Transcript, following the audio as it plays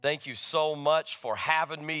Thank you so much for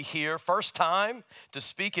having me here. First time to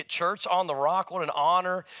speak at Church on the Rock. What an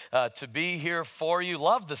honor to be here for you.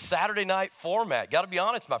 Love the Saturday night format. Got to be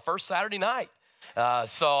honest, my first Saturday night. What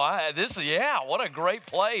a great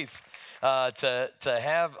place to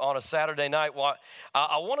have on a Saturday night. Well,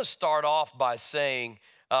 I want to start off by saying,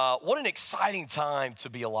 what an exciting time to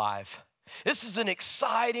be alive. This is an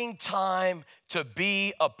exciting time to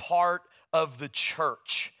be a part of the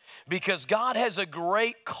church, because God has a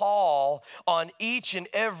great call on each and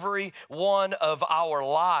every one of our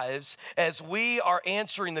lives as we are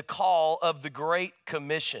answering the call of the Great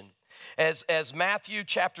Commission. As Matthew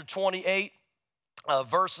chapter 28,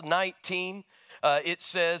 verse 19, it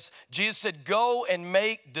says, Jesus said, go and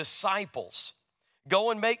make disciples.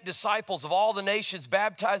 Go and make disciples of all the nations,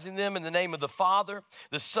 baptizing them in the name of the Father,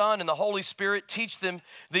 the Son, and the Holy Spirit. Teach them,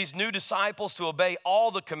 these new disciples, to obey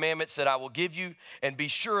all the commandments that I will give you. And be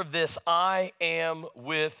sure of this, I am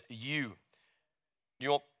with you.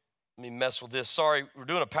 You won't let me mess with this. Sorry, we're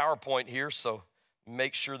doing a PowerPoint here, so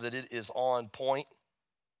make sure that it is on point.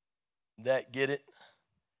 Get it?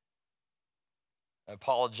 I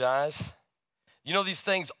apologize. You know, these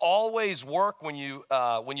things always work when you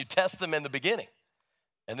test them in the beginning.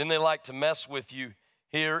 And then they like to mess with you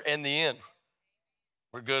here in the end.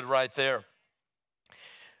 We're good right there.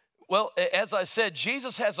 Well, as I said,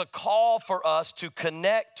 Jesus has a call for us to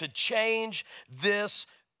connect, to change this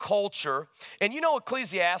culture. And you know,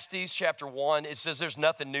 Ecclesiastes chapter 1, it says there's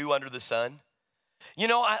nothing new under the sun. You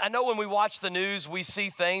know, I know when we watch the news, we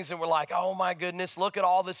see things and we're like, oh my goodness, look at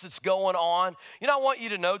all this that's going on. You know, I want you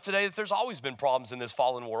to know today that there's always been problems in this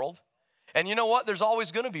fallen world. And you know what? There's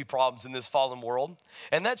always going to be problems in this fallen world.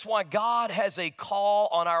 And that's why God has a call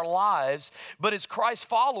on our lives. But as Christ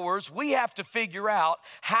followers, we have to figure out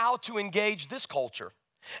how to engage this culture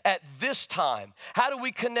at this time. How do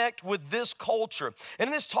we connect with this culture? And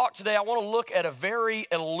in this talk today, I want to look at a very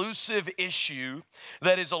elusive issue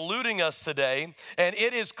that is eluding us today, and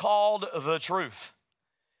it is called the truth.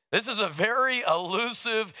 This is a very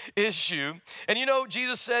elusive issue. And you know,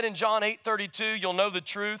 Jesus said in John 8:32, you'll know the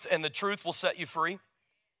truth and the truth will set you free.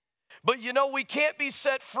 But you know, we can't be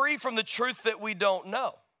set free from the truth that we don't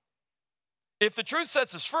know. If the truth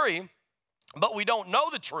sets us free, but we don't know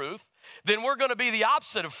the truth, then we're going to be the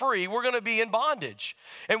opposite of free. We're going to be in bondage.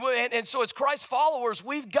 And so as Christ followers,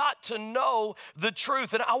 we've got to know the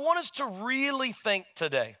truth. And I want us to really think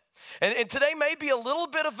today. And today may be a little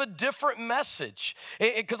bit of a different message,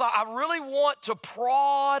 because I really want to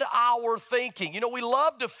prod our thinking. You know, we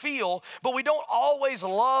love to feel, but we don't always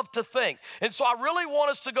love to think. And so I really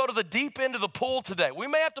want us to go to the deep end of the pool today. We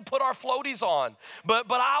may have to put our floaties on, but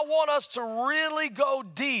I want us to really go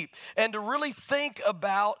deep and to really think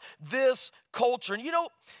about this culture. And you know,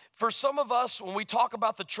 for some of us, when we talk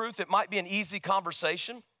about the truth, it might be an easy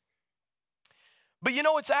conversation. But you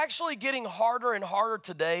know, it's actually getting harder and harder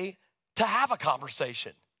today to have a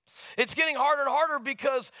conversation. It's getting harder and harder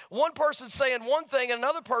because one person's saying one thing and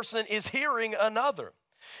another person is hearing another.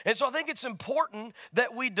 And so I think it's important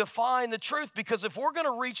that we define the truth, because if we're going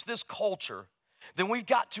to reach this culture, then we've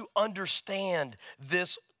got to understand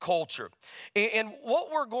this culture. And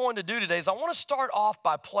what we're going to do today is I want to start off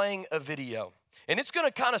by playing a video. And it's going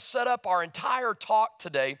to kind of set up our entire talk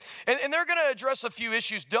today. And they're going to address a few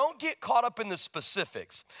issues. Don't get caught up in the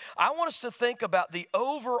specifics. I want us to think about the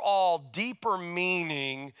overall deeper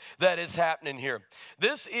meaning that is happening here.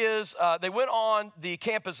 This is, they went on the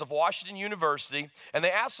campus of Washington University, and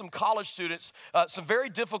they asked some college students some very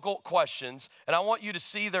difficult questions. And I want you to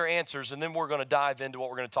see their answers, and then we're going to dive into what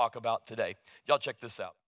we're going to talk about today. Y'all check this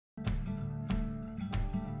out.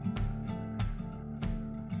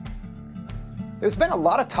 There's been a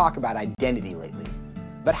lot of talk about identity lately,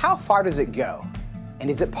 but how far does it go? And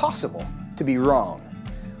is it possible to be wrong?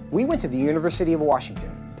 We went to the University of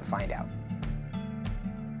Washington to find out.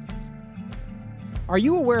 Are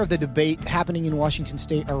you aware of the debate happening in Washington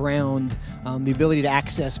State around the ability to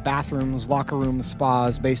access bathrooms, locker rooms,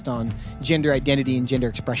 spas based on gender identity and gender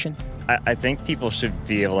expression? I think people should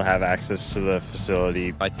be able to have access to the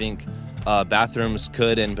facility. I think bathrooms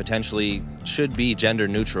could and potentially should be gender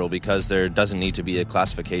neutral, because there doesn't need to be a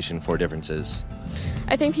classification for differences.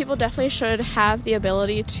 I think people definitely should have the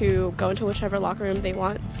ability to go into whichever locker room they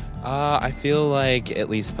want. I feel like at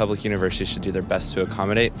least public universities should do their best to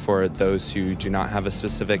accommodate for those who do not have a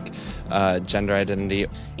specific gender identity.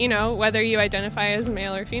 You know, whether you identify as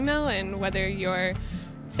male or female and whether your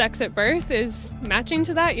sex at birth is matching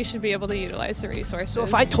to that, you should be able to utilize the resources. So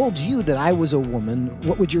if I told you that I was a woman,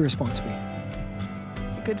 what would your response be?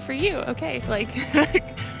 Good for you. Okay. Like,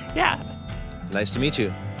 yeah. Nice to meet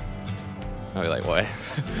you. I'll be like, what?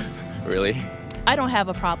 Really? I don't have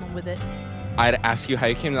a problem with it. I'd ask you how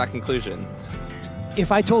you came to that conclusion.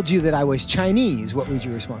 If I told you that I was Chinese, what would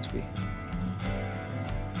your response be?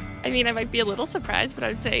 I mean, I might be a little surprised, but I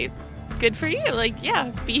would say, good for you. Like,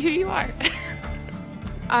 yeah, be who you are.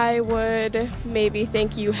 I would maybe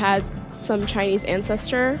think you had some Chinese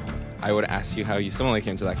ancestor. I would ask you how you similarly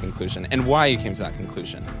came to that conclusion and why you came to that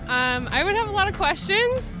conclusion. I would have a lot of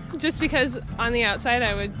questions, just because on the outside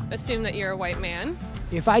I would assume that you're a white man.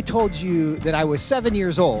 If I told you that I was 7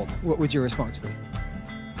 years old, what would your response be?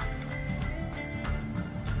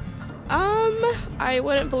 I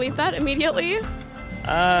wouldn't believe that immediately.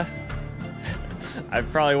 I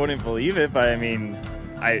probably wouldn't believe it, but I mean,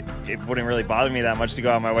 it wouldn't really bother me that much to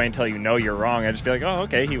go out of my way and tell you, no, you're wrong. I'd just be like, oh,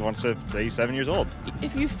 okay, he wants to say he's 7 years old.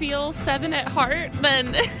 If you feel 7 at heart,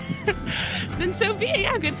 then then so be it.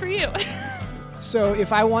 Yeah, good for you. So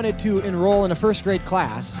if I wanted to enroll in a first grade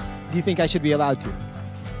class, do you think I should be allowed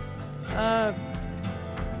to?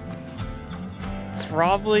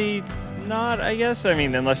 Probably not, I guess. I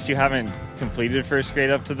mean, unless you haven't completed first grade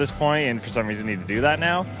up to this point and for some reason need to do that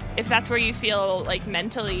now. If that's where you feel like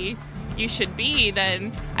mentally you should be,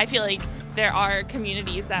 then I feel like there are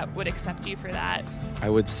communities that would accept you for that. I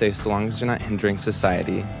would say so long as you're not hindering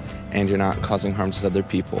society and you're not causing harm to other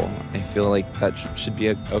people, I feel like that should be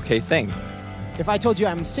an okay thing. If I told you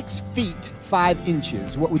I'm 6 feet 5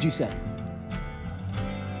 inches, what would you say?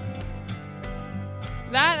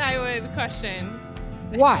 That I would question.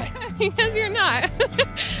 Why? Because you're not.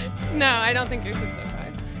 No, I don't think you're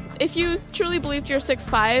 6'5". If you truly believed you're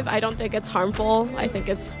 6'5", I don't think it's harmful. I think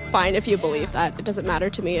it's fine if you believe that. It doesn't matter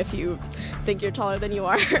to me if you think you're taller than you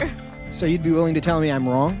are. So you'd be willing to tell me I'm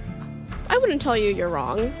wrong? I wouldn't tell you you're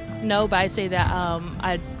wrong. No, but I say that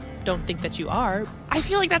I don't think that you are. I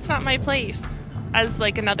feel like that's not my place as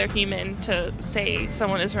like another human to say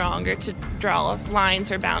someone is wrong or to draw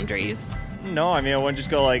lines or boundaries. No, I mean, I wouldn't just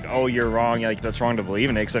go like, oh, you're wrong, like that's wrong to believe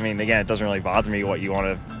in it, because I mean, again, it doesn't really bother me what you want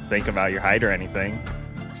to think about your height or anything.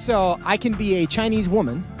 So I can be a Chinese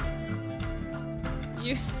woman.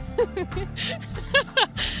 You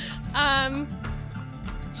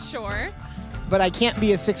sure. But I can't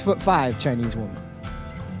be a 6'5" Chinese woman.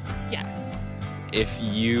 Yes. If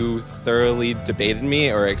you thoroughly debated me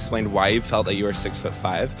or explained why you felt that you were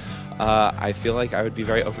 6'5", I feel like I would be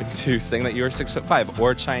very open to saying that you were 6'5",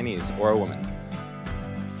 or Chinese, or a woman.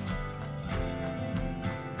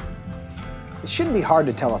 It shouldn't be hard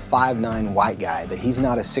to tell a 5'9" white guy that he's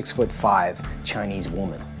not a 6'5" Chinese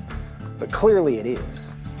woman. But clearly it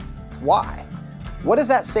is. Why? What does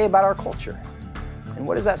that say about our culture? And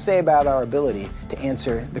what does that say about our ability to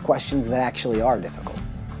answer the questions that actually are difficult?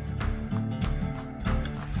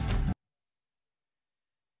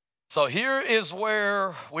 So here is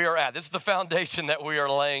where we are at. This is the foundation that we are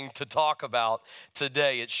laying to talk about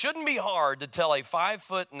today. It shouldn't be hard to tell a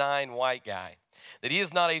 5'9" white guy that he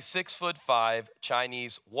is not a 6'5"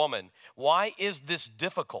 Chinese woman. Why is this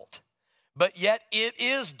difficult? But yet it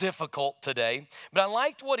is difficult today. But I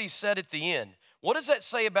liked what he said at the end. What does that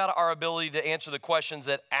say about our ability to answer the questions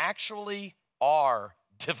that actually are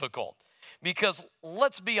difficult? Because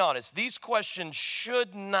let's be honest, these questions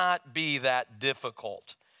should not be that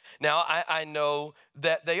difficult. Now, I know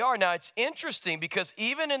that they are. Now, it's interesting because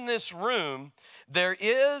even in this room, there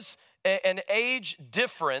is an age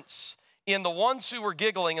difference in the ones who were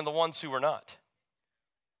giggling and the ones who were not.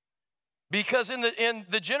 Because in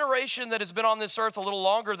the generation that has been on this earth a little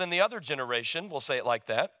longer than the other generation, we'll say it like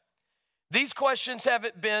that, these questions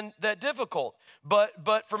haven't been that difficult.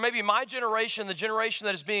 But for maybe my generation, the generation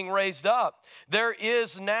that is being raised up, there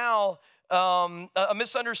is now a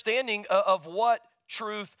misunderstanding of what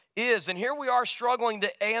truth is. And here we are struggling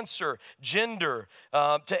to answer gender,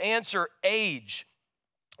 to answer age.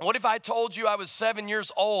 What if I told you I was 7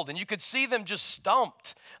 years old and you could see them just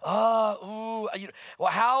stumped? Well,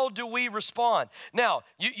 how do we respond? Now,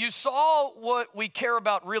 you saw what we care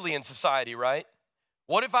about really in society, right?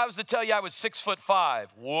 What if I was to tell you I was 6'5"?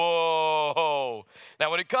 Whoa.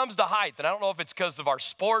 Now, when it comes to height, and I don't know if it's because of our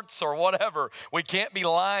sports or whatever, we can't be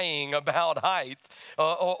lying about height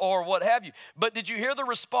or what have you. But did you hear the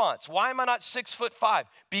response? Why am I not 6'5"?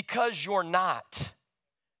 Because you're not,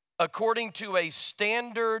 according to a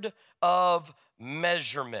standard of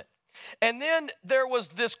measurement. And then there was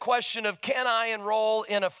this question of, can I enroll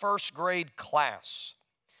in a first grade class?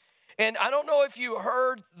 And I don't know if you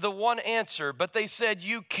heard the one answer, but they said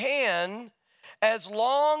you can as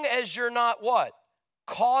long as you're not what?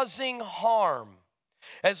 Causing harm.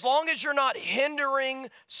 As long as you're not hindering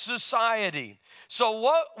society. So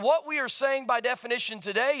what we are saying by definition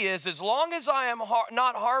today is, as long as I am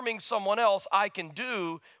not harming someone else, I can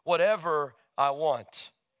do whatever I want.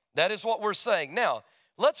 That is what we're saying. Now,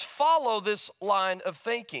 let's follow this line of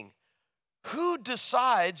thinking. Who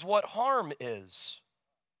decides what harm is?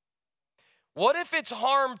 What if it's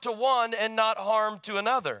harm to one and not harm to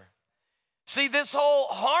another? See, this whole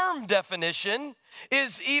harm definition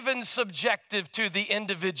is even subjective to the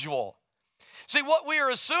individual. See, what we are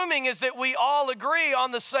assuming is that we all agree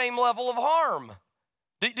on the same level of harm.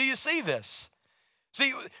 Do you see this?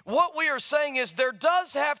 See, what we are saying is there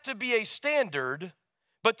does have to be a standard,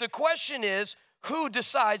 but the question is, who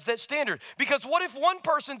decides that standard? Because what if one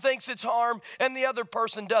person thinks it's harm and the other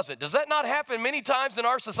person doesn't? Does that not happen many times in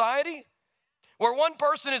our society? Where one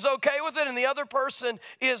person is okay with it and the other person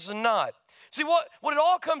is not. See, what it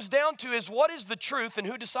all comes down to is what is the truth and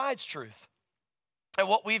who decides truth? And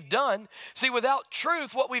what we've done, see, without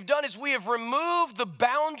truth, what we've done is we have removed the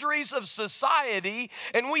boundaries of society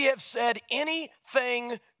and we have said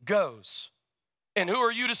anything goes. And who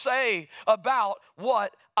are you to say about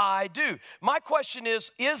what I do? My question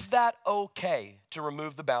is that okay to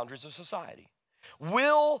remove the boundaries of society?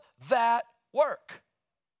 Will that work?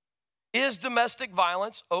 Is domestic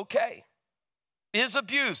violence okay? Is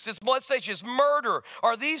abuse, is molestation, is murder,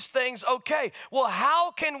 are these things okay? Well,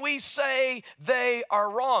 how can we say they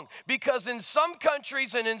are wrong? Because in some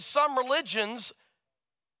countries and in some religions,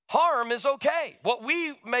 harm is okay. What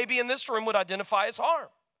we maybe in this room would identify as harm.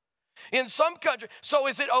 In some countries, so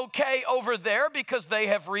is it okay over there because they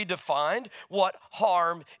have redefined what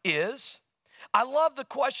harm is? I love the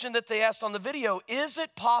question that they asked on the video, is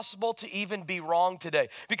it possible to even be wrong today?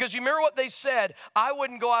 Because you remember what they said, I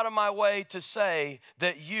wouldn't go out of my way to say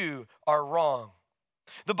that you are wrong.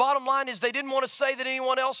 The bottom line is they didn't want to say that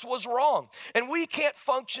anyone else was wrong. And we can't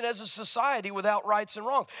function as a society without rights and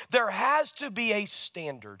wrongs. There has to be a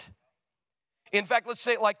standard. In fact, let's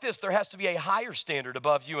say it like this, there has to be a higher standard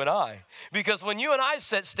above you and I. Because when you and I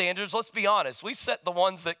set standards, let's be honest, we set the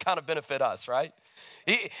ones that kind of benefit us, right?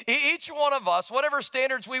 Each one of us, whatever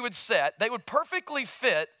standards we would set, they would perfectly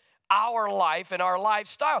fit our life and our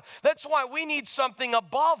lifestyle. That's why we need something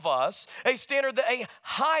above us, a standard, a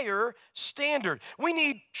higher standard. We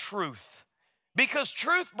need truth because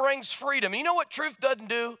truth brings freedom. And you know what truth doesn't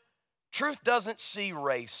do? Truth doesn't see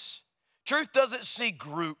race. Truth doesn't see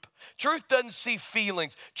group. Truth doesn't see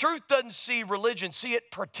feelings. Truth doesn't see religion. See,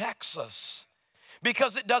 it protects us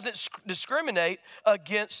because it doesn't discriminate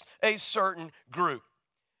against a certain group.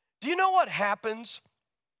 Do you know what happens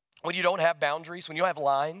when you don't have boundaries, when you have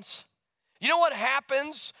lines? You know what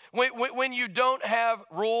happens when you don't have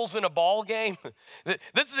rules in a ball game?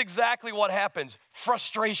 This is exactly what happens.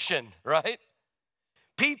 Frustration, right?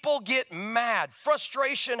 People get mad.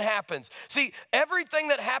 Frustration happens. See, everything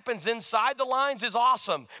that happens inside the lines is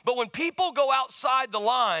awesome. But when people go outside the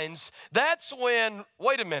lines, that's when,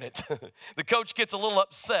 wait a minute, the coach gets a little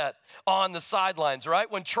upset on the sidelines,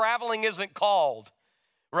 right? When traveling isn't called.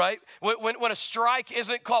 Right? When a strike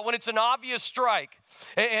isn't called, when it's an obvious strike,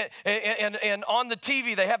 and on the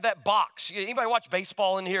TV they have that box. Anybody watch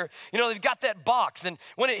baseball in here? You know, they've got that box, and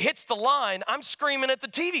when it hits the line, I'm screaming at the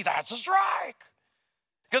TV, that's a strike,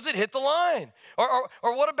 because it hit the line. Or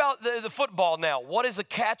what about the football now? What is a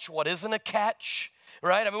catch? What isn't a catch?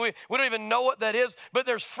 Right? I mean, we don't even know what that is, but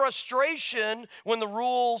there's frustration when the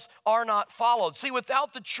rules are not followed. See,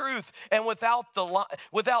 without the truth and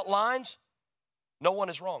without lines, no one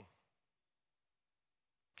is wrong.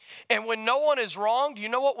 And when no one is wrong, do you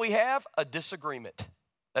know what we have? A disagreement.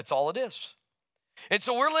 That's all it is. And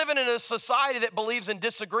so we're living in a society that believes in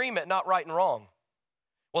disagreement, not right and wrong.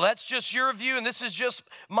 Well, that's just your view, and this is just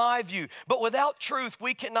my view. But without truth,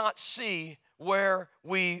 we cannot see where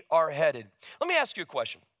we are headed. Let me ask you a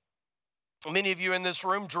question. Many of you in this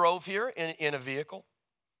room drove here in a vehicle.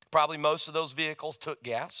 Probably most of those vehicles took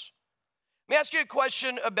gas. Let me ask you a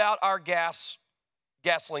question about our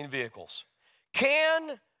gasoline vehicles.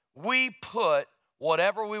 Can we put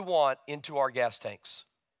whatever we want into our gas tanks?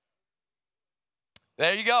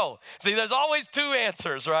 There you go. See, there's always two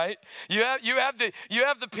answers, right? You have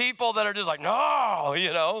the people that are just like, no,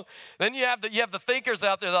 you know. Then you have the thinkers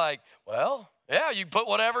out there that are like, well, yeah, you put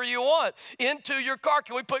whatever you want into your car.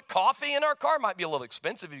 Can we put coffee in our car? Might be a little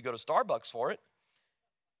expensive if you go to Starbucks for it.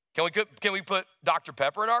 Can we put Dr.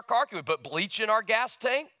 Pepper in our car? Can we put bleach in our gas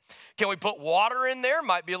tank? Can we put water in there?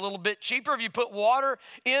 Might be a little bit cheaper if you put water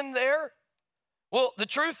in there. Well, the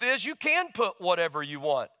truth is you can put whatever you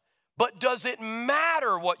want. But does it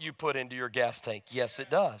matter what you put into your gas tank? Yes, it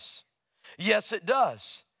does. Yes, it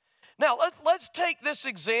does. Now, let's take this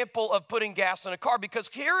example of putting gas in a car, because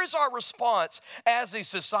here is our response as a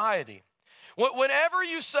society. Whenever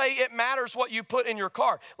you say it matters what you put in your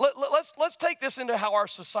car, let's take this into how our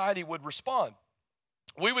society would respond.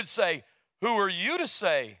 We would say, who are you to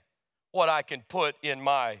say what I can put in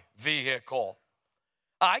my vehicle.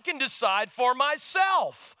 I can decide for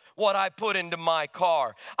myself what I put into my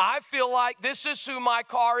car. I feel like this is who my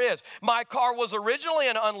car is. My car was originally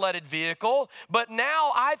an unleaded vehicle, but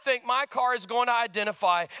now I think my car is going to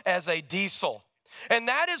identify as a diesel. And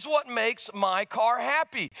that is what makes my car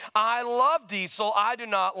happy. I love diesel. I do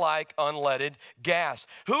not like unleaded gas.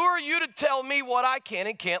 Who are you to tell me what I can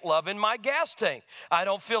and can't love in my gas tank? I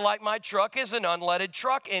don't feel like my truck is an unleaded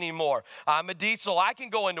truck anymore. I'm a diesel. I can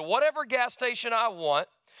go into whatever gas station I want.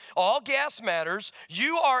 All gas matters.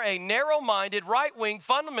 You are a narrow-minded, right-wing,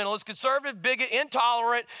 fundamentalist, conservative, bigot,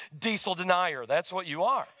 intolerant diesel denier. That's what you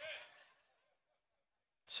are.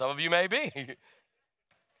 Some of you may be.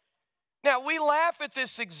 Now, we laugh at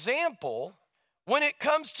this example. When it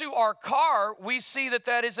comes to our car, we see that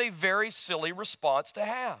that is a very silly response to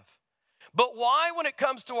have. But why, when it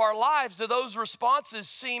comes to our lives, do those responses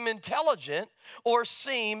seem intelligent or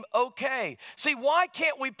seem okay? See, why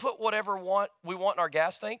can't we put whatever we want in our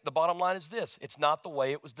gas tank? The bottom line is this: it's not the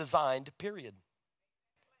way it was designed, period.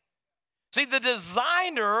 See, the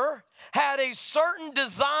designer had a certain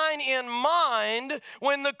design in mind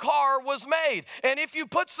when the car was made. And if you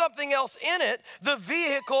put something else in it, the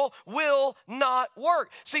vehicle will not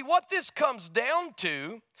work. See, what this comes down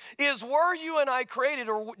to is, were you and I created,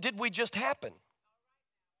 or did we just happen?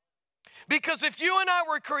 Because if you and I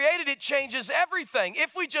were created, it changes everything.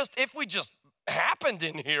 If we just happened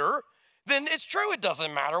in here, then it's true, it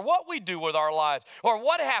doesn't matter what we do with our lives or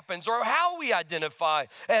what happens or how we identify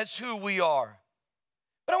as who we are.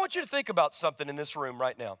 But I want you to think about something in this room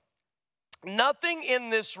right now. Nothing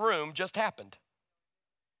in this room just happened.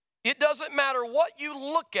 It doesn't matter what you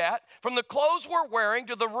look at, from the clothes we're wearing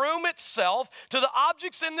to the room itself to the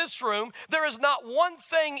objects in this room. There is not one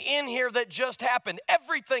thing in here that just happened.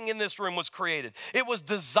 Everything in this room was created. It was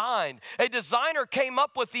designed. A designer came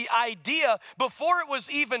up with the idea before it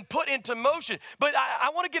was even put into motion. But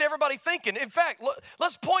I want to get everybody thinking. In fact,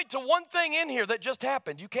 let's point to one thing in here that just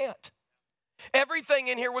happened. You can't. Everything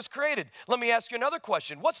in here was created. Let me ask you another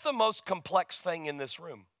question. What's the most complex thing in this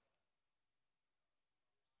room?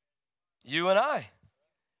 You and I.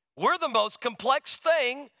 We're the most complex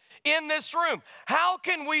thing in this room. How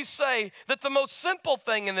can we say that the most simple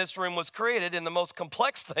thing in this room was created and the most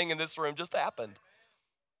complex thing in this room just happened?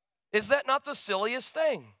 Is that not the silliest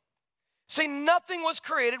thing? See, nothing was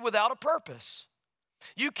created without a purpose.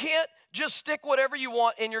 You can't just stick whatever you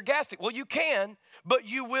want in your gas tank. Well, you can, but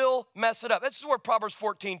you will mess it up. This is where Proverbs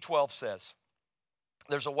 14:12 says,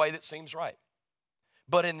 there's a way that seems right,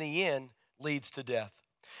 but in the end leads to death.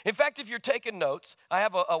 In fact, if you're taking notes, I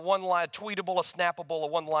have a one-line, tweetable, a snappable, a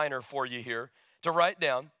one-liner for you here to write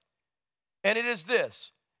down. And it is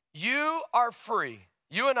this: you are free.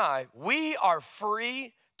 You and I, we are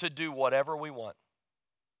free to do whatever we want.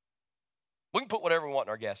 We can put whatever we want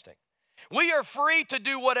in our gas tank. We are free to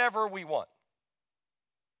do whatever we want.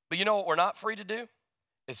 But you know what we're not free to do?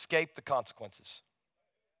 Escape the consequences.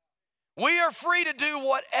 We are free to do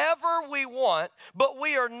whatever we want, but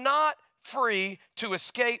we are not free to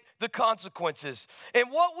escape the consequences.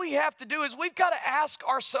 And what we have to do is we've got to ask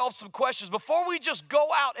ourselves some questions before we just go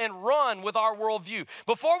out and run with our worldview,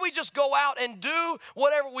 before we just go out and do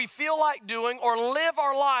whatever we feel like doing or live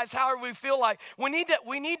our lives however we feel like. We need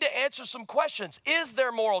to answer some questions. Is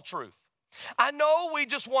there moral truth? I know we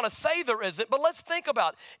just want to say there isn't, but let's think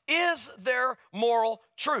about, is there moral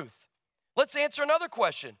truth? Let's answer another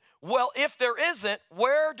question. Well, if there isn't,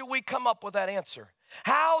 where do we come up with that answer?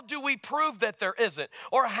 How do we prove that there isn't?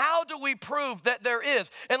 Or how do we prove that there is?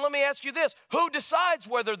 And let me ask you this: who decides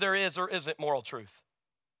whether there is or isn't moral truth?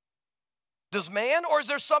 Does man, or is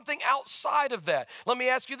there something outside of that? Let me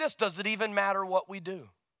ask you this: does it even matter what we do?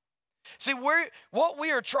 See, what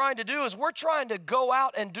we are trying to do is we're trying to go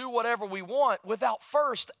out and do whatever we want without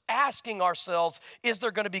first asking ourselves, is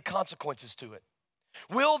there going to be consequences to it?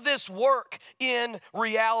 Will this work in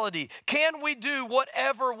reality? Can we do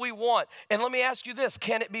whatever we want? And let me ask you this: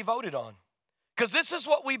 can it be voted on? Because this is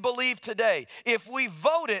what we believe today. If we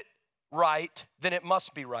vote it right, then it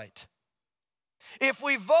must be right. If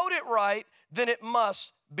we vote it right, then it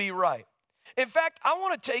must be right. In fact, I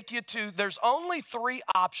want to take you to, there's only 3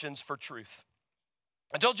 options for truth.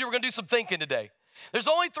 I told you we're going to do some thinking today. There's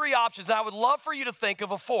only 3 options, and I would love for you to think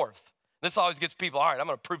of a 4th. This always gets people, all right, I'm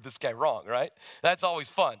going to prove this guy wrong, right? That's always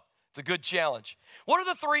fun. It's a good challenge. What are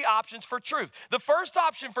the 3 options for truth? The first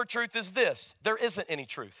option for truth is this: there isn't any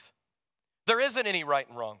truth. There isn't any right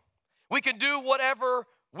and wrong. We can do whatever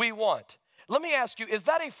we want. Let me ask you, is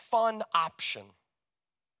that a fun option?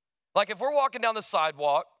 Like if we're walking down the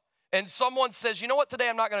sidewalk and someone says, you know what, today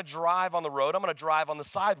I'm not going to drive on the road, I'm going to drive on the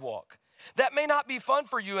sidewalk. That may not be fun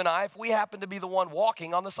for you and I if we happen to be the one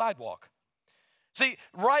walking on the sidewalk. See,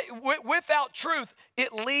 without truth,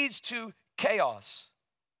 it leads to chaos.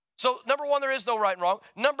 So, number one, there is no right and wrong.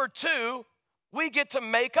 Number two, we get to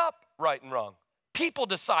make up right and wrong. People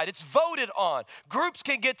decide. It's voted on. Groups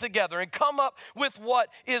can get together and come up with what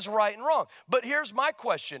is right and wrong. But here's my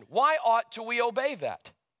question. Why ought to we obey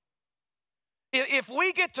that? If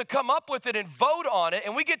we get to come up with it and vote on it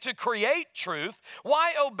and we get to create truth,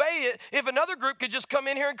 why obey it if another group could just come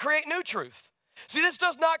in here and create new truth? See, this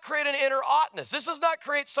does not create an inner oughtness. This does not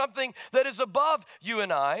create something that is above you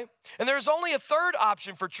and I. And there's only a third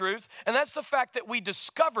option for truth, and that's the fact that we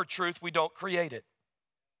discover truth, we don't create it.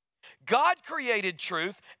 God created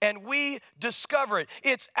truth, and we discover it.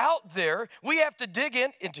 It's out there. We have to dig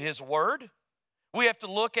into His Word. We have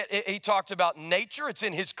to look at it. He talked about nature. It's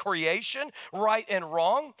in His creation, right and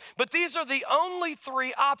wrong. But these are the only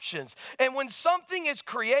three options. And when something is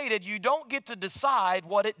created, you don't get to decide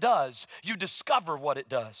what it does. You discover what it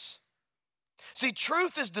does. See,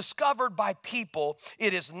 truth is discovered by people.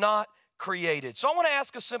 It is not created. So I want to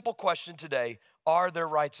ask a simple question today. Are there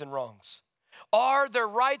rights and wrongs? Are there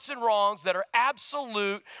rights and wrongs that are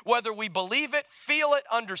absolute, whether we believe it, feel it,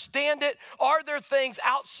 understand it? Are there things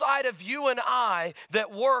outside of you and I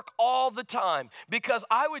that work all the time? Because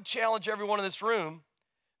I would challenge everyone in this room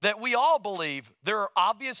that we all believe there are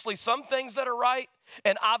obviously some things that are right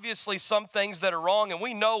and obviously some things that are wrong, and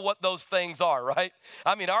we know what those things are, right?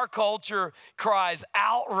 I mean, our culture cries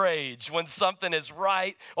outrage when something is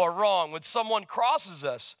right or wrong, when someone crosses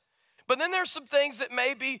us. But then there's some things that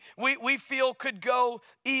maybe we feel could go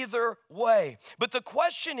either way. But the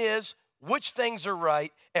question is, which things are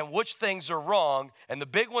right and which things are wrong? And the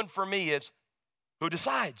big one for me is, who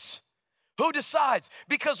decides? Who decides?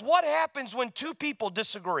 Because what happens when two people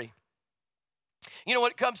disagree? You know,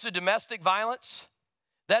 when it comes to domestic violence,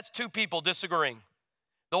 that's two people disagreeing.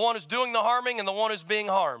 The one who's doing the harming and the one who's being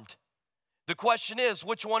harmed. The question is,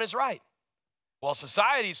 which one is right? Well,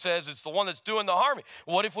 society says it's the one that's doing the harming.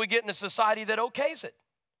 What if we get in a society that okays it?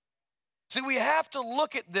 See, we have to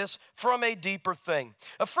look at this from a deeper thing.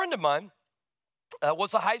 A friend of mine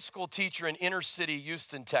was a high school teacher in inner city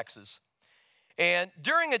Houston, Texas. And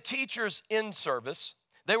during a teacher's in-service,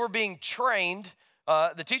 they were being trained.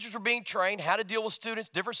 The teachers were being trained how to deal with students,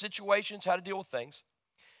 different situations, how to deal with things.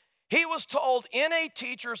 He was told in a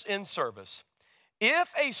teacher's in-service,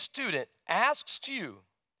 if a student asks you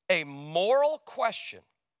a moral question,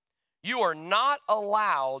 you are not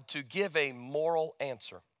allowed to give a moral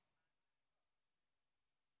answer.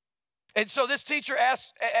 And so this teacher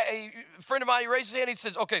asked, a friend of mine, he raised his hand, he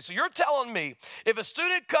says, okay, so you're telling me, if a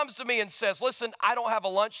student comes to me and says, listen, I don't have a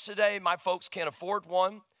lunch today, my folks can't afford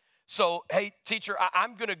one, so hey, teacher,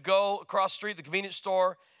 I'm gonna go across the street, the convenience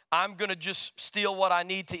store, I'm gonna just steal what I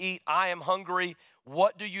need to eat, I am hungry,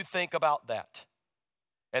 what do you think about that?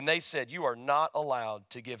 And they said, you are not allowed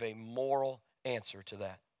to give a moral answer to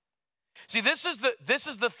that. See, this is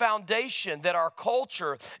the foundation that our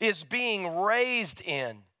culture is being raised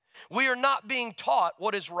in. We are not being taught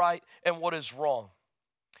what is right and what is wrong.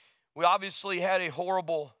 We obviously had a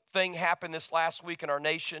horrible thing happen this last week in our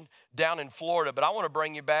nation down in Florida, but I want to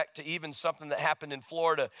bring you back to even something that happened in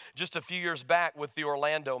Florida just a few years back with the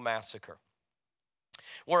Orlando massacre,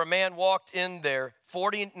 where a man walked in there,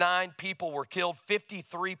 49 people were killed,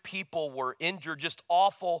 53 people were injured, just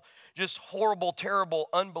awful, just horrible, terrible,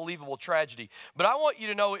 unbelievable tragedy. But I want you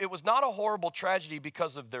to know it was not a horrible tragedy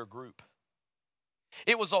because of their group.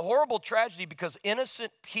 It was a horrible tragedy because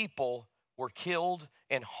innocent people were killed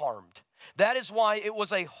and harmed. That is why it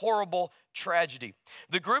was a horrible tragedy.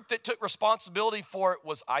 The group that took responsibility for it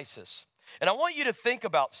was ISIS. And I want you to think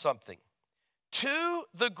about something. To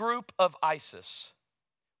the group of ISIS,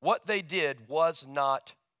 what they did was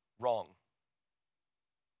not wrong.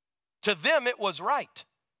 To them, it was right.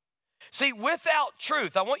 See, without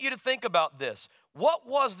truth, I want you to think about this. What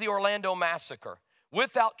was the Orlando massacre?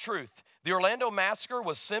 Without truth, the Orlando massacre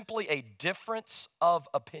was simply a difference of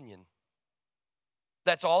opinion.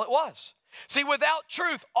 That's all it was. See, without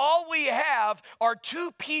truth, all we have are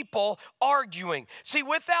two people arguing. See,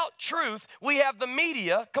 without truth, we have the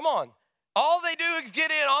media. Come on. All they do is get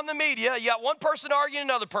in on the media. You got one person arguing,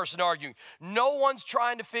 another person arguing. No one's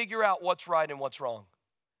trying to figure out what's right and what's wrong.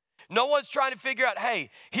 No one's trying to figure out, hey,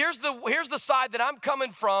 here's the side that I'm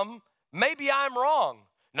coming from. Maybe I'm wrong.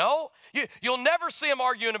 No, you'll never see them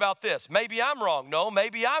arguing about this. Maybe I'm wrong. No,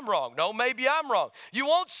 maybe I'm wrong. No, maybe I'm wrong. You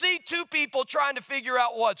won't see two people trying to figure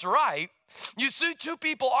out what's right. You see two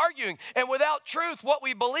people arguing. And without truth, what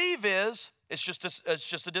we believe is it's just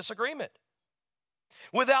a disagreement.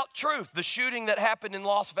 Without truth, the shooting that happened in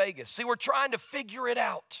Las Vegas. See, we're trying to figure it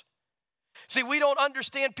out. See, we don't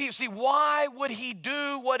understand people. See, why would he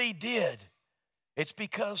do what he did? It's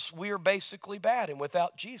because we are basically bad, and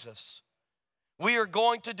without Jesus, we are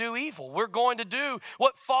going to do evil. We're going to do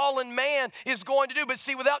what fallen man is going to do. But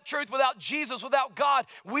see, without truth, without Jesus, without God,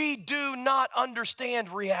 we do not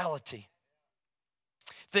understand reality.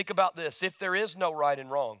 Think about this. If there is no right and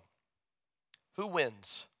wrong, who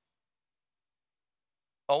wins?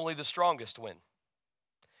 Only the strongest win.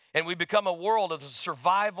 And we become a world of the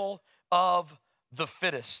survival of the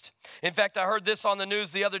fittest. In fact, I heard this on the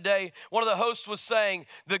news the other day. One of the hosts was saying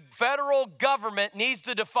the federal government needs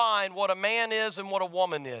to define what a man is and what a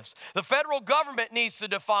woman is. The federal government needs to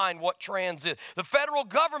define what trans is. The federal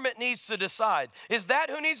government needs to decide. Is that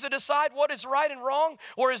who needs to decide what is right and wrong?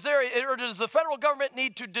 Or does the federal government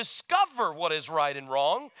need to discover what is right and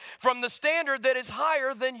wrong from the standard that is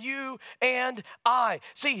higher than you and I?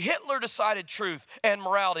 See, Hitler decided truth and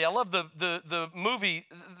morality. I love the movie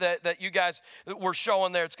that you guys we're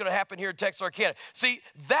showing there. It's going to happen here in Texarkana. See,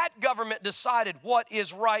 that government decided what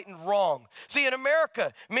is right and wrong. See, in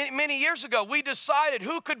America, many years ago, we decided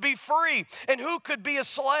who could be free and who could be a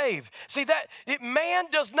slave. See, man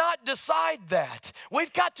does not decide that.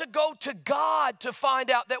 We've got to go to God to find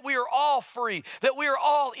out that we are all free, that we are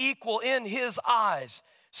all equal in His eyes.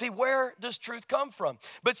 See, where does truth come from?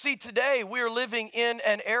 But see, today we are living in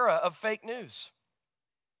an era of fake news.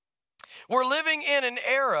 We're living in an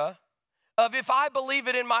era of if I believe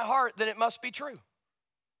it in my heart, then it must be true.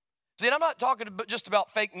 See, and I'm not talking just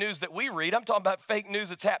about fake news that we read. I'm talking about fake news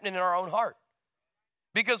that's happening in our own heart.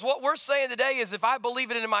 Because what we're saying today is if I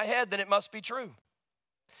believe it in my head, then it must be true.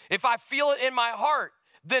 If I feel it in my heart,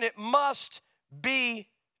 then it must be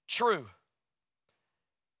true.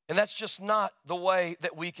 And that's just not the way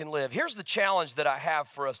that we can live. Here's the challenge that I have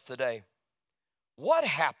for us today. What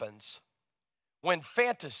happens when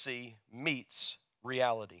fantasy meets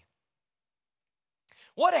reality?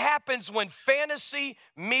 What happens when fantasy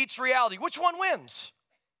meets reality? Which one wins?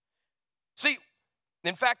 See,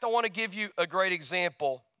 in fact, I want to give you a great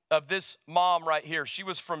example of this mom right here. She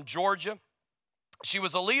was from Georgia. She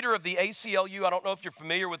was a leader of the ACLU. I don't know if you're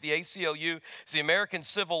familiar with the ACLU. It's the American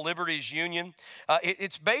Civil Liberties Union.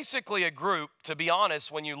 It's basically a group, to be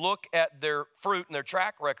honest, when you look at their fruit and their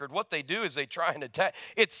track record, what they do is they try and attack.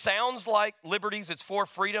 It sounds like liberties, it's for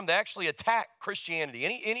freedom. They actually attack Christianity.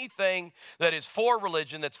 Anything that is for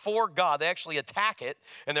religion, that's for God, they actually attack it,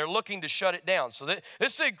 and they're looking to shut it down. So this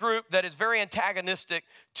is a group that is very antagonistic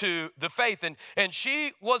to the faith. And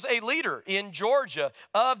she was a leader in Georgia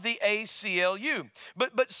of the ACLU.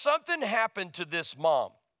 But something happened to this mom.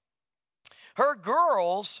 Her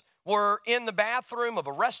girls were in the bathroom of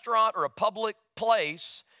a restaurant or a public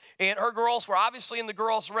place, and her girls were obviously in the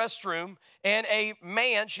girls' restroom, and a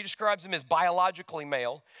man, she describes him as biologically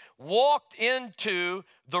male, walked into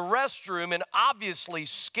the restroom and obviously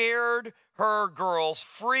scared her girls,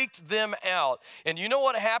 freaked them out. And you know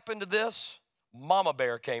what happened to this? Mama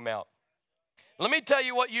Bear came out. Let me tell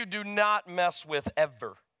you what you do not mess with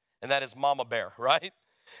ever. And that is Mama Bear, right?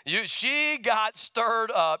 She got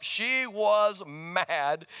stirred up. She was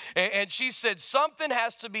mad. And she said, something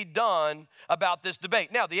has to be done about this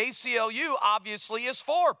debate. Now, the ACLU obviously is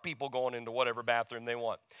for people going into whatever bathroom they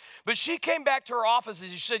want. But she came back to her office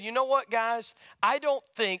and she said, you know what, guys? I don't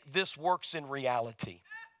think this works in reality.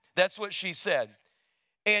 That's what she said.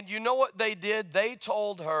 And you know what they did? They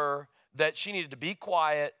told her that she needed to be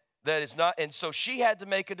quiet, that it's not, and so she had to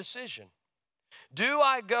make a decision. Do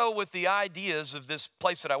I go with the ideas of this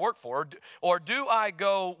place that I work for, or do I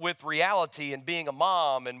go with reality and being a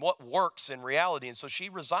mom and what works in reality? And so she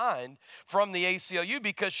resigned from the ACLU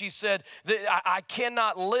because she said that I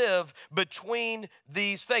cannot live between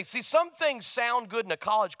these things. See, some things sound good in a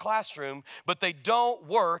college classroom, but they don't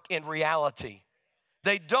work in reality.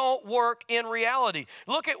 They don't work in reality.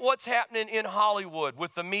 Look at what's happening in Hollywood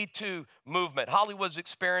with the Me Too movement. Hollywood's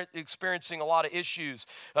experiencing a lot of issues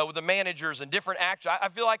with the managers and different actors. I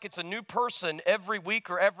feel like it's a new person every week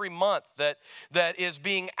or every month that is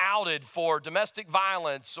being outed for domestic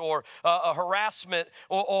violence or harassment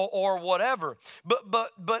or whatever.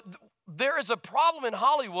 But there is a problem in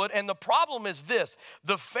Hollywood, and the problem is this.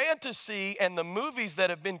 The fantasy and the movies that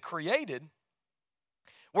have been created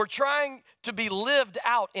were trying to be lived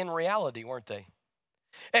out in reality, weren't they?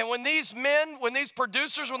 And when these men, when these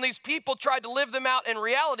producers, when these people tried to live them out in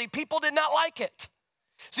reality, people did not like it.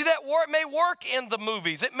 See, that may work in the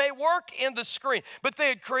movies, it may work in the screen, but they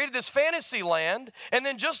had created this fantasy land, and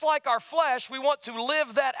then just like our flesh, we want to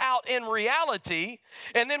live that out in reality,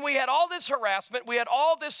 and then we had all this harassment, we had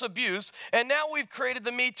all this abuse, and now we've created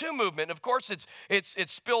the Me Too movement. Of course,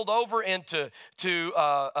 it's spilled over into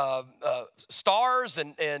stars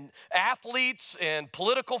and athletes and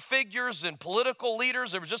political figures and political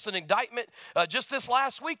leaders. There was just an indictment just this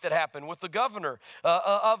last week that happened with the governor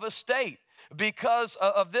of a state, because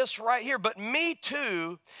of this right here. But Me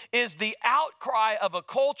Too is the outcry of a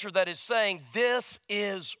culture that is saying this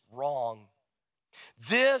is wrong.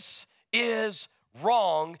 This is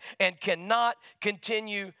wrong and cannot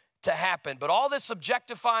continue to happen. But all this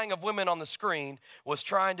objectifying of women on the screen was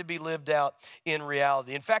trying to be lived out in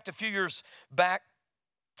reality. In fact, a few years back,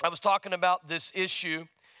 I was talking about this issue,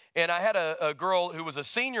 and I had a girl who was a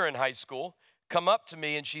senior in high school come up to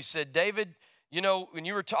me, and she said, David, you know, when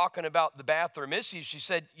you were talking about the bathroom issues, she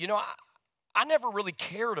said, you know, I never really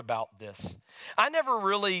cared about this. I never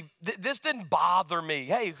really, this didn't bother me.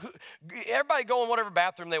 Hey, everybody go in whatever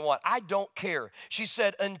bathroom they want. I don't care. She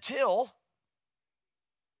said, until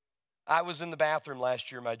I was in the bathroom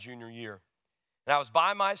last year, my junior year. And I was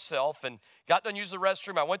by myself and got done using the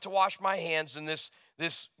restroom. I went to wash my hands, and this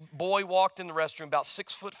boy walked in the restroom, about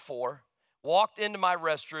 6'4", walked into my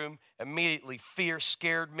restroom. Immediately, fear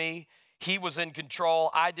scared me. He was in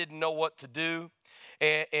control. I didn't know what to do.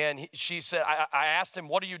 And she said, I asked him,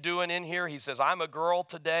 what are you doing in here? He says, I'm a girl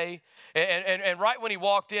today. And right when he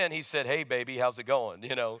walked in, he said, hey, baby, how's it going?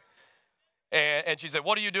 You know. And she said,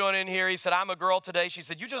 what are you doing in here? He said, I'm a girl today. She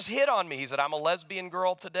said, you just hit on me. He said, I'm a lesbian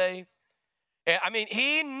girl today. And, I mean,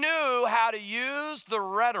 he knew how to use the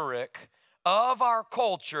rhetoric of our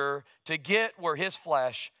culture to get where his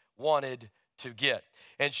flesh wanted to get.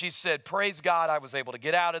 And she said, praise God, I was able to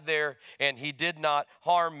get out of there, and he did not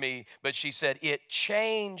harm me. But she said, it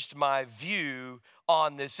changed my view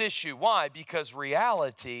on this issue. Why? Because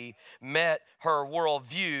reality met her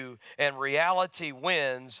worldview, and reality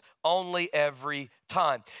wins only every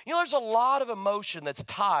time. You know, there's a lot of emotion that's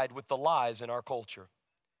tied with the lies in our culture.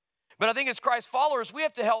 But I think as Christ followers, we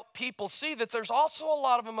have to help people see that there's also a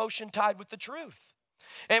lot of emotion tied with the truth.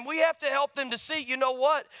 And we have to help them to see, you know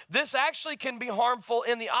what? This actually can be harmful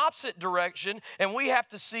in the opposite direction, and we have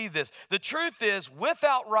to see this. The truth is,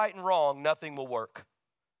 without right and wrong, nothing will work.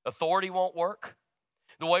 Authority won't work.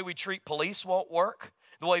 The way we treat police won't work.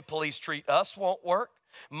 The way police treat us won't work.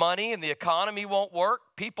 Money and the economy won't work.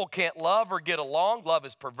 People can't love or get along. Love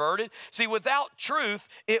is perverted. See, without truth,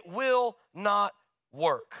 it will not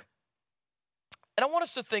work. And I want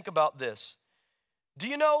us to think about this. Do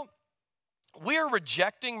you know, we are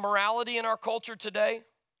rejecting morality in our culture today,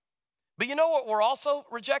 but you know what we're also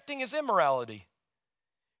rejecting is immorality.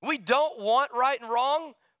 We don't want right and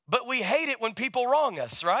wrong, but we hate it when people wrong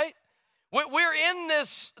us, right? We're in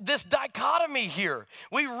this dichotomy here.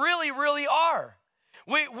 We really, really are.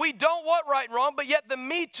 We don't want right and wrong, but yet the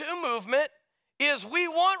Me Too movement is we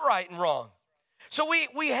want right and wrong. So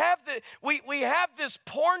we have this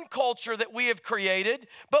porn culture that we have created,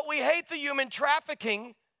 but we hate the human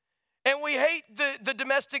trafficking, and we hate the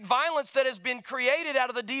domestic violence that has been created out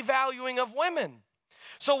of the devaluing of women.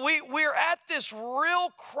 So we're at this real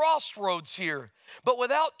crossroads here. But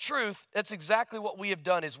without truth, that's exactly what we have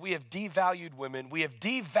done, is we have devalued women. We have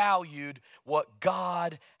devalued what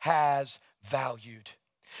God has valued.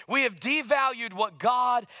 We have devalued what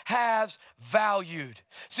God has valued.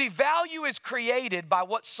 See, value is created by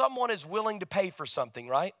what someone is willing to pay for something,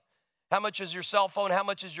 right? How much is your cell phone? How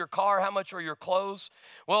much is your car? How much are your clothes?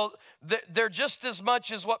 Well, they're just as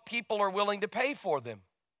much as what people are willing to pay for them.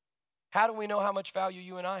 How do we know how much value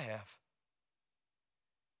you and I have?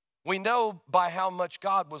 We know by how much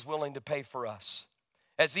God was willing to pay for us,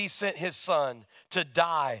 as he sent his son to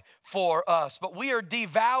die for us. But we are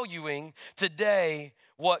devaluing today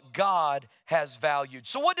what God has valued.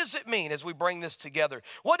 So what does it mean as we bring this together?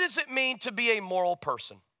 What does it mean to be a moral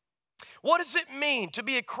person? What does it mean to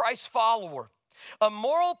be a Christ follower? A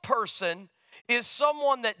moral person is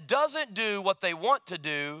someone that doesn't do what they want to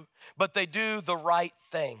do, but they do the right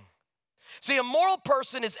thing. See, a moral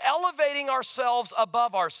person is elevating ourselves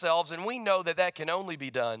above ourselves, and we know that that can only be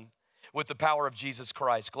done with the power of Jesus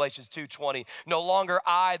Christ. Galatians 2:20, no longer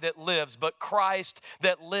I that lives, but Christ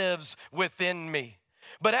that lives within me.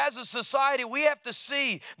 But as a society, we have to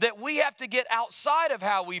see that we have to get outside of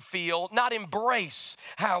how we feel, not embrace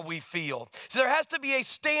how we feel. So there has to be a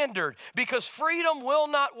standard, because freedom will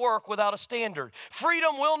not work without a standard.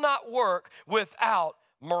 Freedom will not work without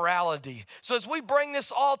morality. So as we bring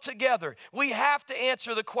this all together, we have to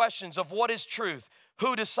answer the questions of what is truth,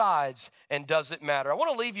 who decides, and does it matter? I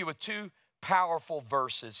want to leave you with two powerful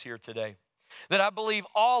verses here today that I believe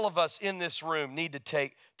all of us in this room need to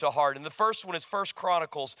take to heart. And the first one is 1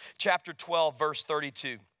 Chronicles chapter 12, verse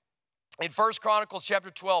 32. In 1 Chronicles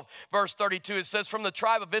chapter 12, verse 32, it says, from the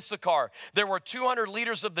tribe of Issachar, there were 200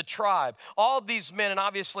 leaders of the tribe. All these men, and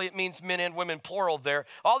obviously it means men and women plural there,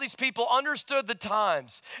 all these people understood the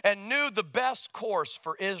times and knew the best course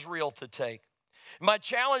for Israel to take. My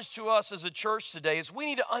challenge to us as a church today is we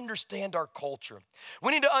need to understand our culture.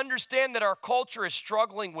 We need to understand that our culture is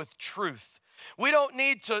struggling with truth. We don't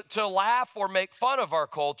need to laugh or make fun of our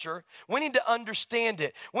culture. We need to understand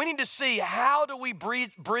it. We need to see, how do we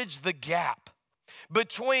bridge the gap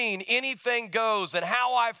between anything goes and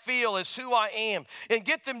how I feel is who I am, and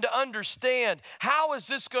get them to understand, how is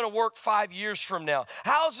this going to work 5 years from now?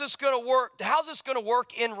 How is this going to work? How's this going to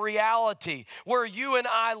work in reality where you and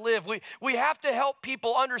I live? We have to help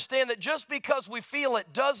people understand that just because we feel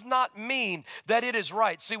it does not mean that it is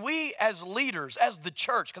right. See, we as leaders, as the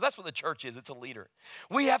church, because that's what the church is, it's a leader,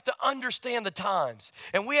 we have to understand the times,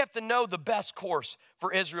 and we have to know the best course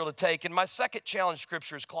for Israel to take. And my second challenge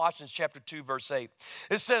scripture is Colossians chapter 2, verse 8.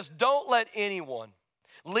 It says, don't let anyone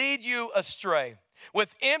lead you astray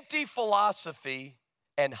with empty philosophy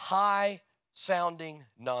and high-sounding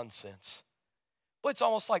nonsense. But it's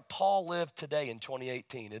almost like Paul lived today in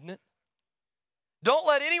 2018, isn't it? Don't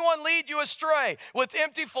let anyone lead you astray with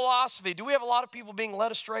empty philosophy. Do we have a lot of people being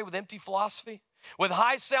led astray with empty philosophy? With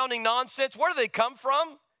high-sounding nonsense? Where do they come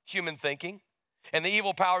from? Human thinking and the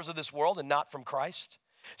evil powers of this world, and not from Christ.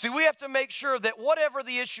 See, we have to make sure that whatever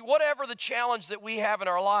the issue, whatever the challenge that we have in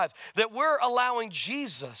our lives, that we're allowing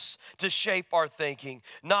Jesus to shape our thinking,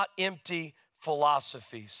 not empty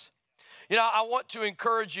philosophies. You know, I want to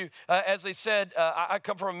encourage you, as I said, I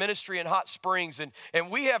come from a ministry in Hot Springs, and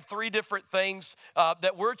we have 3 different things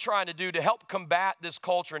that we're trying to do to help combat this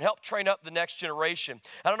culture and help train up the next generation.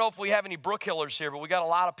 I don't know if we have any Brook Hillers here, but we got a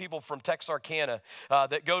lot of people from Texarkana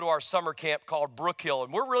that go to our summer camp called Brook Hill,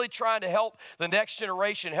 and we're really trying to help the next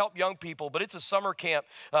generation, help young people, but it's a summer camp.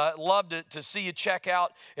 Love to see you check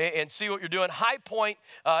out and see what you're doing. High Point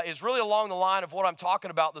is really along the line of what I'm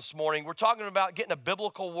talking about this morning. We're talking about getting a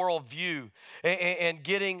biblical worldview and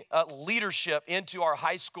getting leadership into our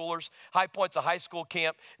high schoolers. High Point's a high school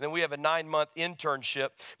camp, and then we have a 9-month internship.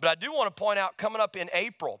 But I do want to point out, coming up in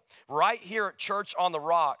April, right here at Church on the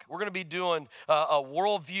Rock, we're going to be doing a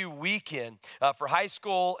worldview weekend for high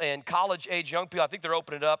school and college-age young people. I think they're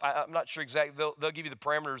opening it up. I'm not sure exactly. They'll give you the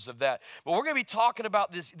parameters of that. But we're going to be talking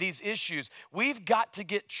about these issues. We've got to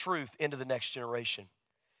get truth into the next generation.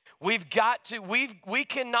 We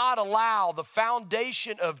cannot allow the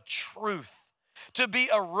foundation of truth to be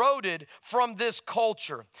eroded from this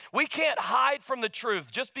culture. We can't hide from the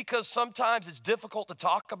truth just because sometimes it's difficult to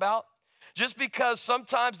talk about, just because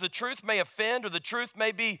sometimes the truth may offend or the truth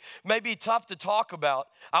may be tough to talk about.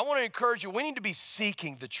 I want to encourage you, we need to be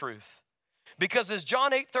seeking the truth. Because as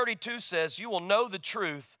John 8:32 says, you will know the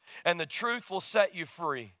truth and the truth will set you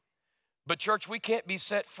free. But church, we can't be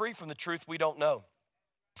set free from the truth we don't know.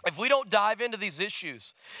 If we don't dive into these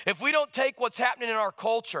issues, if we don't take what's happening in our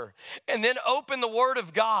culture and then open the Word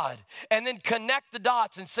of God and then connect the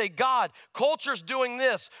dots and say, God, culture's doing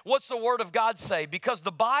this. What's the Word of God say? Because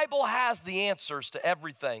the Bible has the answers to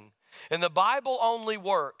everything. And the Bible only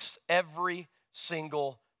works every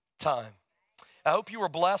single time. I hope you were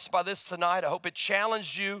blessed by this tonight. I hope it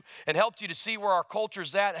challenged you and helped you to see where our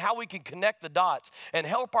culture's at and how we can connect the dots and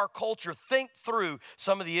help our culture think through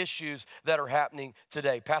some of the issues that are happening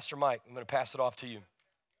today. Pastor Mike, I'm going to pass it off to you.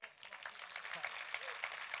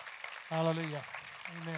 Hallelujah. Amen.